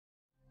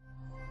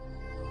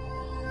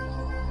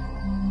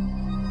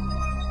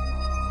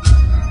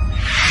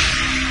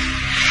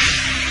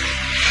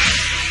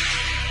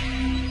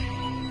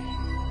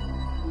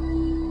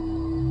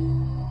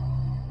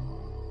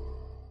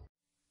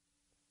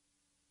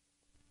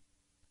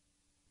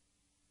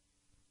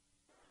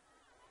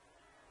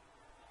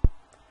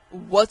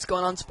What's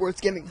going on,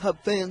 Sports Gaming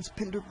Hub fans?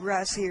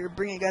 Pendergrass here,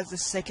 bringing you guys the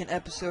second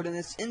episode in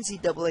this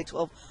NCAA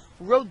 12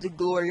 Road to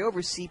Glory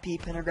over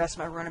CP. Pendergrass,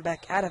 my running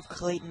back out of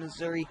Clayton,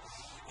 Missouri.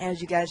 And as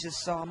you guys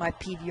just saw, my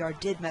PVR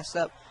did mess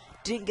up.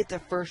 Didn't get the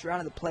first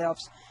round of the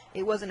playoffs.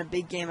 It wasn't a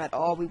big game at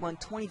all. We won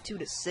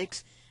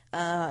 22-6,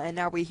 and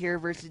now we're here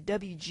versus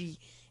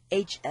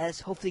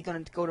WGHS. Hopefully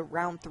going to go to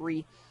round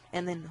 3,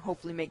 and then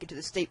hopefully make it to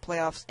the state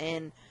playoffs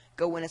and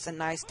go win us a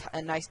nice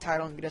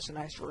title and get us a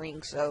nice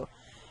ring. So,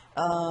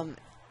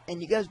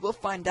 and you guys will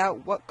find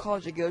out what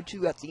college I go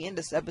to at the end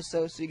of this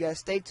episode, so you guys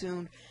stay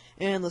tuned,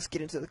 and let's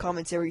get into the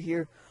commentary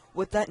here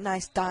with that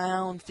nice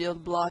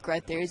downfield block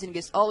right there. He's going to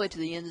get us all the way to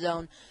the end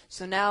zone.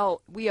 So now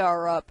we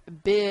are up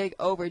big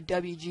over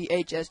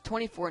WGHS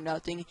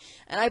 24-0,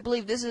 and I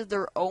believe this is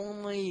their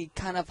only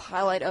kind of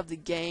highlight of the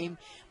game.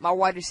 My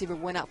wide receiver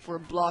went out for a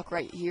block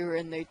right here,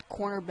 and the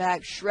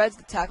cornerback shreds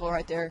the tackle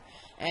right there,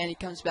 and he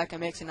comes back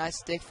and makes a nice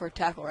stick for a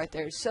tackle right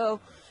there. So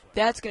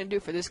that's going to do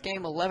for this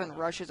game. 11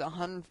 rushes,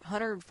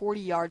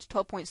 140 yards,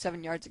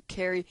 12.7 yards a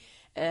carry,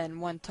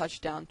 and 1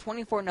 touchdown.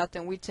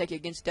 24-0, we take it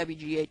against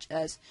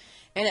WGHS.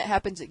 And it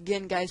happens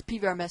again, guys.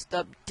 PVR messed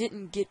up.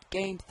 Didn't get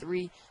game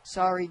 3.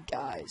 Sorry,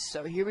 guys.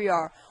 So here we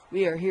are.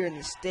 We are here in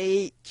the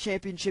state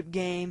championship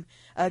game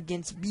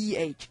against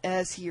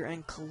BHS here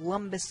in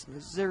Columbus,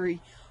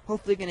 Missouri.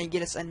 Hopefully going to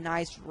get us a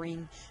nice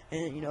ring,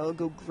 and, you know, it'll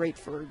go great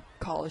for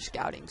college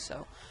scouting.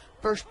 So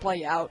first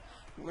play out.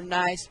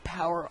 Nice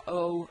power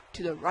O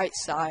to the right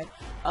side.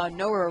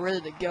 Nowhere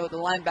really to go. The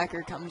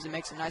linebacker comes and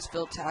makes a nice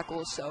field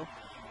tackle. So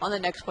on the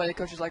next play, the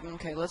coach is like,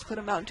 okay, let's put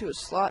him out into a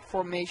slot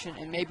formation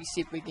and maybe see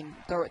if we can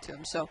throw it to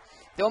him. So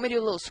they want me to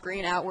do a little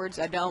screen outwards.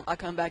 I don't. I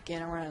come back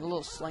in and run a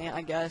little slant,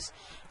 I guess,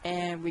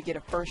 and we get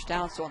a first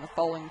down. So on the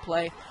following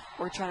play,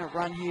 we're trying to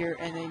run here,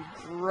 and then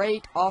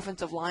great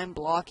offensive line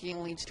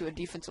blocking leads to a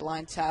defensive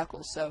line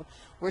tackle. So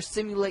we're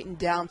simulating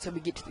down until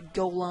we get to the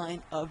goal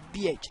line of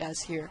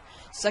BHS here.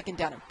 2nd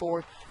down and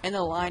 4, and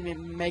the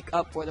linemen make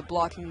up for the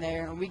blocking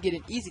there, and we get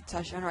an easy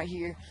touchdown right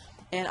here.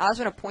 And I was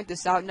going to point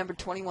this out. Number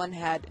 21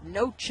 had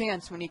no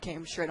chance when he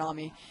came straight on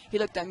me. He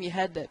looked at me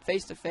head to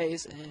face to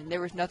face, and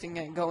there was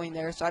nothing going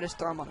there, so I just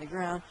throw him on the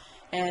ground.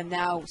 And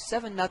now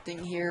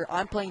 7-0 here.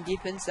 I'm playing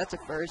defense. That's a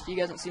first. You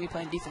guys don't see me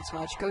playing defense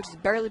much. Coaches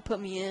barely put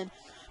me in.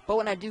 But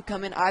when I do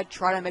come in, I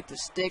try to make the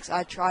sticks.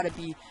 I try to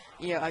be,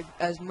 you know,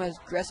 as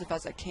aggressive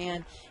as I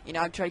can. You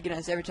know, I try to get on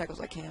as every tackle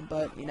as I can.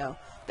 But, you know,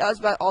 that was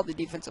about all the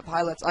defensive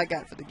highlights I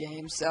got for the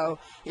game. So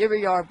here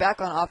we are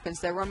back on offense.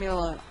 They run me a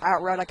little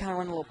out route. I kind of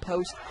run a little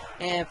post.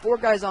 And 4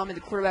 guys on me.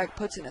 The quarterback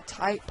puts in a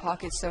tight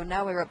pocket. So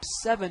now we're up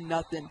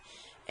 7-0.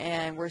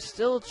 And we're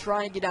still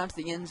trying to get down to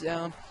the end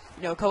zone.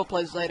 You know, a couple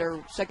plays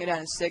later, 2nd down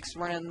and 6,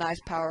 running a nice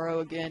power O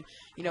again.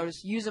 You know,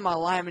 just using my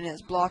linemen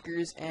as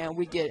blockers, and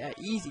we get an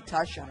easy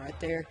touchdown right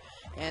there.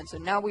 And so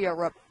now we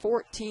are up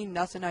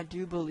 14-0, I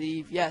do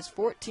believe. Yes,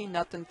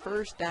 14-0,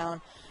 first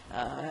down,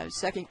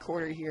 2nd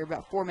quarter here.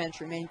 About 4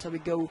 minutes remain until we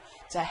go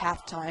to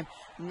halftime.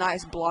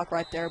 Nice block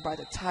right there by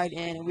the tight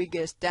end, and we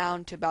get us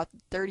down to about the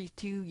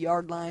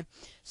 32-yard line.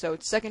 So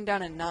it's 2nd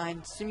down and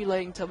 9,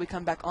 simulating until we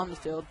come back on the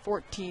field.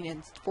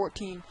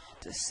 14-7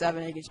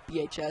 against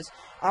BHS.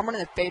 I'm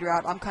running the fade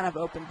route. I'm kind of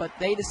open, but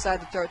they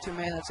decide to throw it to a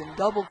man that's in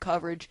double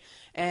coverage,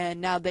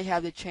 and now they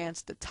have the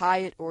chance to tie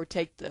it or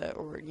take the,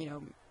 or, you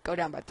know, go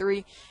down by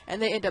 3,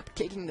 and they end up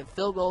kicking the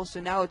field goal.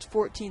 So now it's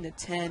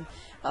 14-10,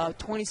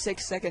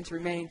 26 seconds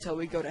remaining until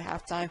we go to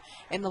halftime,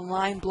 and the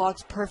line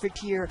blocks perfect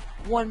here.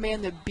 1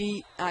 man to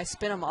beat. I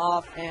spin him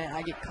off, and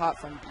I get caught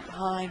from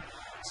behind.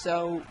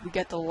 So we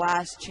get the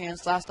last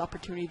chance, last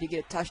opportunity to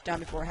get a touchdown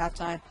before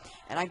halftime,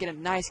 and I get a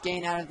nice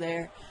gain out of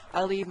there.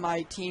 I leave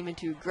my team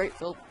into great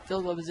field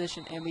goal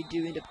position, and we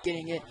do end up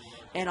getting it.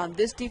 And on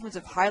this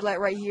defensive highlight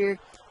right here,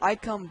 I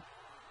come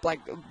like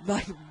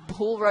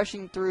bull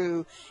rushing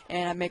through,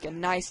 and I make a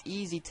nice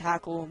easy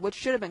tackle, which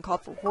should have been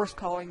called for horse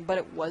collar, but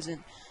it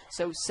wasn't.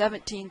 So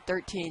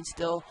 17-13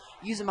 still,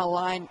 using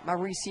my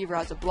receiver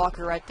as a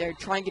blocker right there,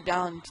 trying to get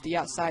down to the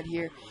outside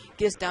here,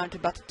 gets down to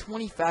about the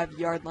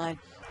 25-yard line.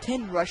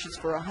 10 rushes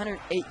for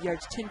 108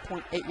 yards,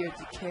 10.8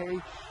 yards a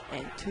carry,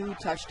 and 2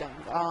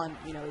 touchdowns on,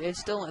 you know, it's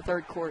still in the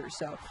 3rd quarter.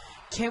 So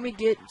can we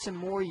get some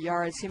more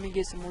yards? Can we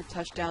get some more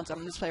touchdowns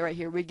on this play right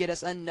here? We get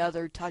us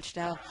another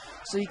touchdown,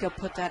 so you can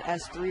put that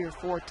as 3 or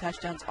 4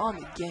 touchdowns on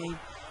the game.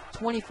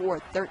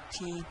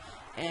 24-13,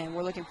 and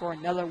we're looking for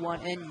another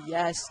one. And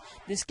yes,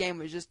 this game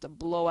was just a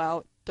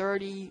blowout.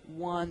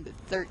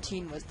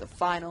 31-13 was the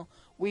final.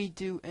 We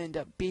do end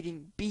up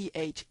beating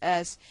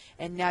BHS,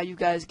 and now you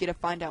guys get to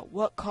find out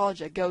what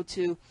college I go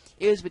to.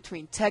 It was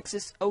between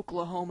Texas,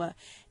 Oklahoma,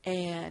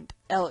 and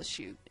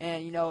LSU.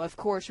 And, you know, of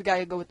course, we got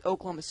to go with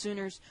Oklahoma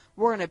Sooners.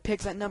 We're going to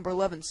pick that number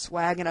 11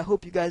 swag, and I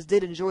hope you guys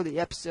did enjoy the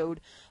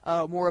episode.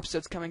 More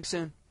episodes coming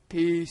soon.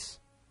 Peace.